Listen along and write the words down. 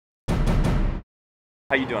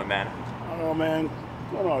How you doing, man? Oh man,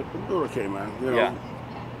 I'm doing okay, man. Yeah.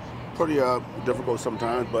 Pretty difficult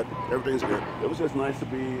sometimes, but everything's good. It was just nice to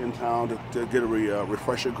be in town to get a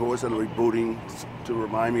refresher course and a rebooting to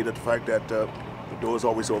remind me that the fact that the door is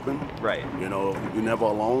always open. Right. You're never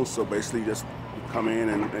alone. So basically, just come in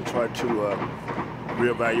and try to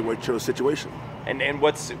reevaluate your situation. And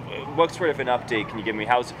what sort of an update can you give me?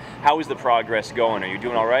 How is the progress going? Are you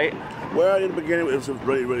doing all right? Well, in the beginning, it was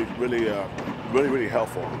really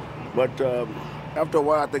helpful, but after a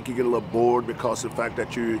while, I think you get a little bored because of the fact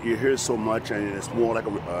that you hear so much, and it's more like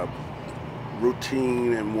a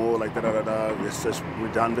routine and more like da-da-da-da. It's just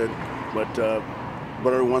redundant. But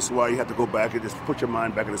every once in a while, you have to go back and just put your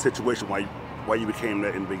mind back in the situation why you became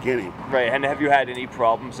that in the beginning. Right. And have you had any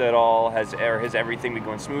problems at all? Has everything been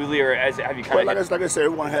going smoothly, or have you kind of? Well, like I said,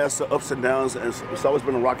 everyone has ups and downs, and it's always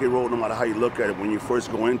been a rocky road, no matter how you look at it when you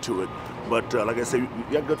first go into it. But like I said, you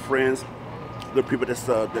got good friends, good people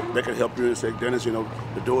that can help you and say, Dennis,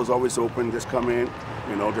 the door is always open. Just come in,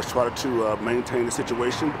 just try to maintain the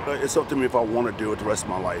situation. It's up to me if I want to do it the rest of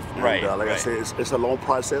my life. And, right. Like I said, it's a long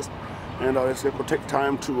process, and it will take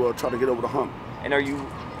time to try to get over the hump. And are you?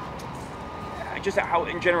 Just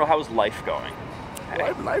in general, how's life going?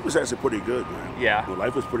 Life was actually pretty good, man. Yeah. Well,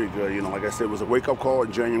 life was pretty good. Like I said, it was a wake-up call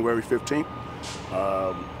on January 15th.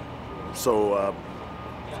 So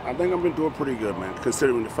I think I've been doing pretty good, man,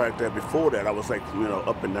 considering the fact that before that I was like,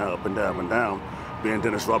 up and down, up and down, up and down, being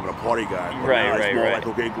Dennis Rodman, a party guy. But now it's more like,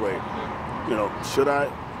 okay, great. Should I?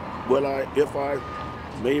 Will I? If I?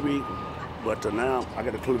 Maybe. But now I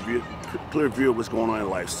got a clear view of what's going on in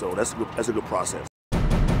life. So that's a good process.